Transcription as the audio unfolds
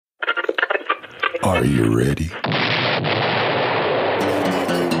Are you ready?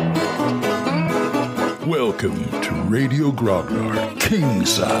 Welcome to Radio Grognard King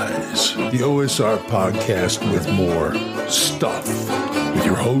Size, the OSR podcast with more stuff, with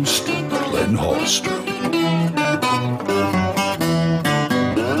your host, Glenn Hallstrom.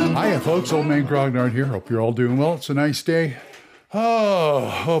 Hiya, folks. Old Man Grognard here. Hope you're all doing well. It's a nice day.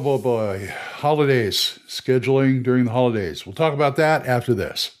 Oh boy. Holidays. Scheduling during the holidays. We'll talk about that after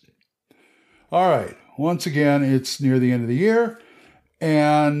this. All right. Once again, it's near the end of the year,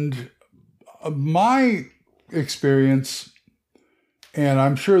 and my experience, and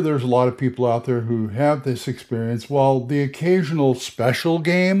I'm sure there's a lot of people out there who have this experience, while the occasional special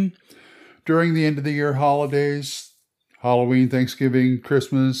game during the end of the year holidays, Halloween, Thanksgiving,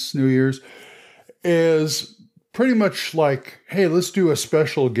 Christmas, New Year's, is pretty much like, hey, let's do a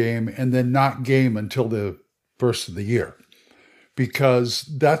special game and then not game until the first of the year. Because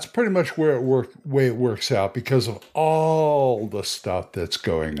that's pretty much way it works out because of all the stuff that's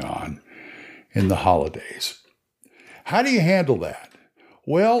going on in the holidays. How do you handle that?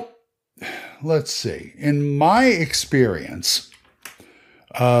 Well, let's see. In my experience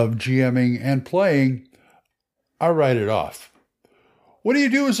of GMing and playing, I write it off. What do you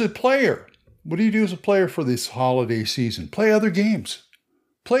do as a player? What do you do as a player for this holiday season? Play other games.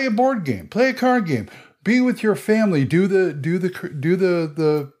 Play a board game. Play a card game. Be with your family. Do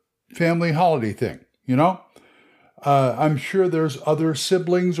the family holiday thing. You know, I'm sure there's other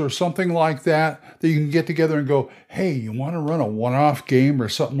siblings or something like that you can get together and go, hey, you want to run a one-off game or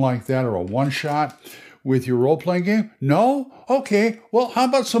something like that, or a one-shot with your role-playing game? No? Okay. Well, how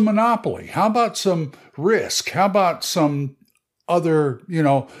about some Monopoly? How about some Risk? How about some other,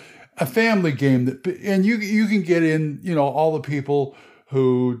 a family game and you can get in, all the people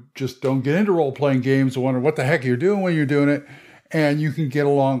who just don't get into role-playing games and wonder what the heck you're doing when you're doing it, and you can get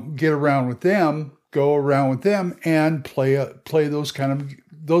around with them, go around with them, and play those kind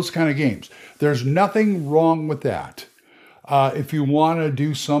of games. There's nothing wrong with that. If you want to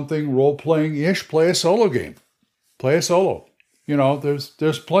do something role-playing-ish, play a solo game. Play a solo.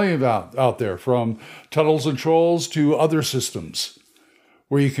 There's plenty of out there, from Tunnels and Trolls to other systems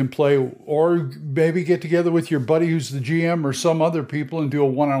where you can play, or maybe get together with your buddy who's the GM or some other people and do a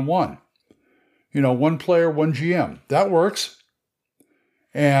one-on-one. One player, one GM. That works.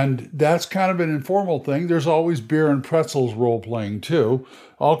 And that's kind of an informal thing. There's always beer and pretzels role-playing too.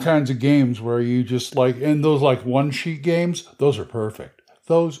 All kinds of games where you just and those one-sheet games, those are perfect.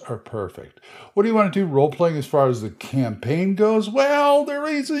 Those are perfect. What do you want to do role-playing as far as the campaign goes? Well, there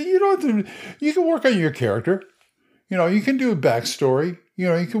is, you can work on your character. You can do a backstory.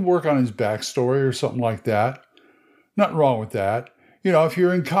 You can work on his backstory or something like that. Nothing wrong with that. If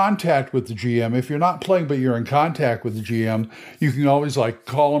you're in contact with the GM, if you're not playing but you're in contact with the GM, you can always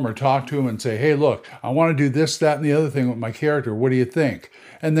call him or talk to him and say, hey, look, I want to do this, that, and the other thing with my character. What do you think?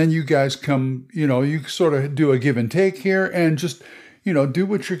 And then you guys come, you sort of do a give and take here and just, do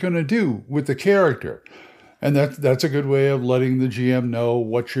what you're going to do with the character. And that's a good way of letting the GM know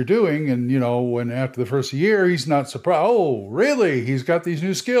what you're doing. And, when after the first year, he's not surprised. Oh, really? He's got these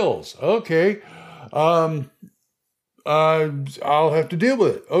new skills. Okay. I'll have to deal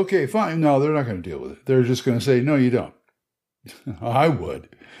with it. Okay, fine. No, they're not going to deal with it. They're just going to say, no, you don't. I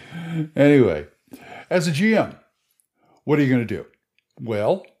would. Anyway, as a GM, what are you going to do?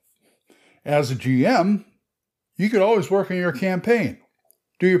 Well, as a GM, you could always work on your campaign.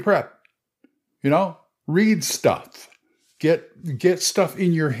 Do your prep. Read stuff. Get stuff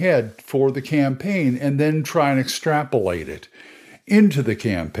in your head for the campaign and then try and extrapolate it into the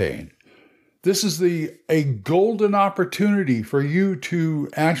campaign. This is a golden opportunity for you to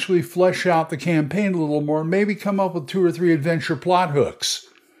actually flesh out the campaign a little more, maybe come up with 2 or 3 adventure plot hooks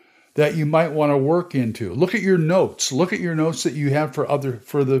that you might want to work into. Look at your notes. Look at your notes that you have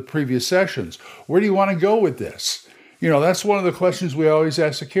for the previous sessions. Where do you want to go with this? That's one of the questions we always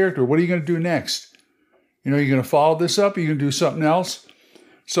ask the character. What are you going to do next? You're going to follow this up? Are you going to do something else?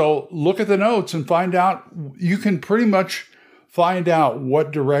 So look at the notes and find out. You can pretty much find out what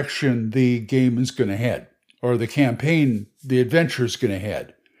direction the game is going to head, or the campaign, the adventure is going to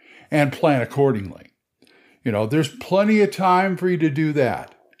head, and plan accordingly. There's plenty of time for you to do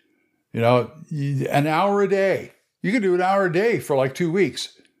that. An hour a day. You could do an hour a day for 2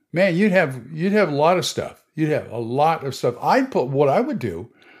 weeks. Man, you'd have a lot of stuff. You'd have a lot of stuff. What I would do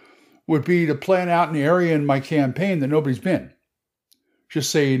would be to plan out an area in my campaign that nobody's been.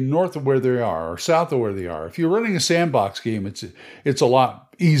 Just say north of where they are or south of where they are. If you're running a sandbox game, it's a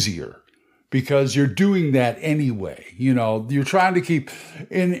lot easier because you're doing that anyway. You're trying to keep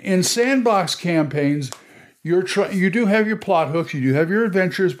in sandbox campaigns. You do have your plot hooks, you do have your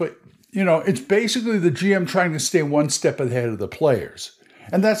adventures, but it's basically the GM trying to stay one step ahead of the players.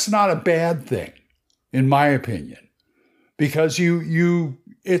 And that's not a bad thing, in my opinion, because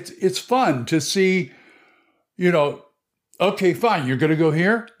it's fun to see, okay, fine, you're going to go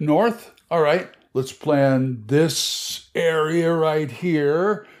here, north. All right, let's plan this area right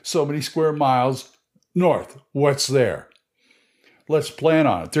here, so many square miles north. What's there? Let's plan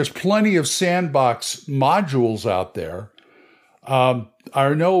on it. There's plenty of sandbox modules out there. I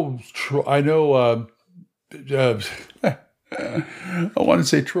know. I want to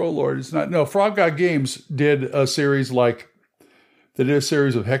say Troll Lord. It's not. No, Frog God Games did a series of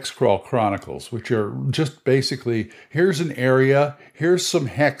Hexcrawl Chronicles, which are just basically, here's an area, here's some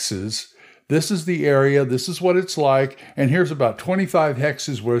hexes. This is the area. This is what it's like. And here's about 25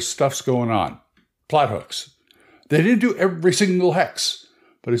 hexes where stuff's going on. Plot hooks. They didn't do every single hex,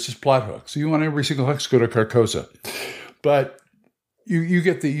 but it's just plot hooks. So you want every single hex, go to Carcosa. But you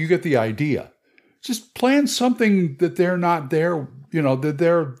get the idea. Just plan something that they're not there,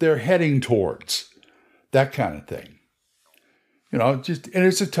 that they're heading towards. That kind of thing. And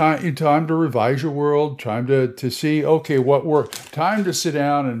it's a time to revise your world, time to see, okay, what works. Time to sit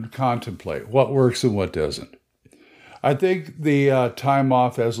down and contemplate what works and what doesn't. I think the time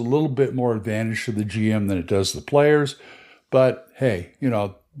off has a little bit more advantage to the GM than it does the players. But hey,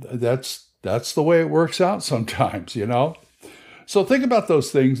 that's the way it works out sometimes, So think about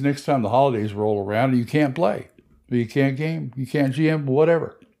those things next time the holidays roll around and you can't play. You can't game, you can't GM,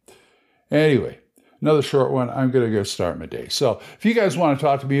 whatever. Anyway, another short one. I'm going to go start my day. So if you guys want to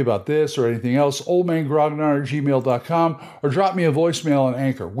talk to me about this or anything else, oldmangrognard@gmail.com, or drop me a voicemail on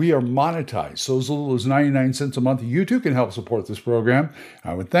Anchor. We are monetized, so as little as 99 cents a month. You too can help support this program.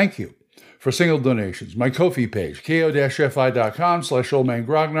 I would thank you. For single donations, my Ko-fi page,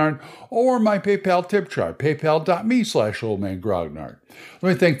 ko-fi.com/oldmangrognard, or my PayPal tip jar, paypal.me/oldmangrognard.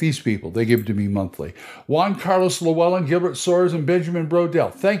 Let me thank these people. They give to me monthly. Juan Carlos Llewellyn, Gilbert Soares, and Benjamin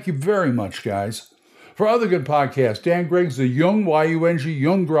Brodell. Thank you very much, guys. For other good podcasts, Dan Gregg's The Young, Y-U-N-G,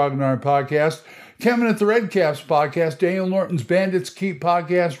 Young Grognard podcast, Kevin at the Red Caps podcast, Daniel Norton's Bandits Keep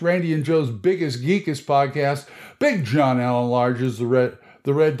podcast, Randy and Joe's Biggest Geekest podcast, Big John Allen Large's The Red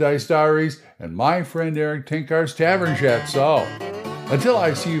Dice Diaries, and my friend Eric Tinkar's Tavern Chat. So, until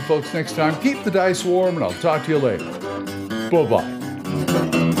I see you folks next time, keep the dice warm, and I'll talk to you later. Bye-bye.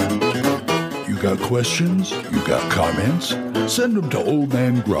 You got questions? You got comments? Send them to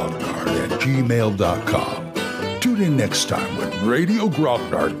oldmangrognard@gmail.com. Tune in next time when Radio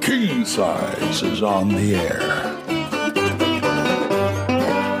Grognard King Size is on the air.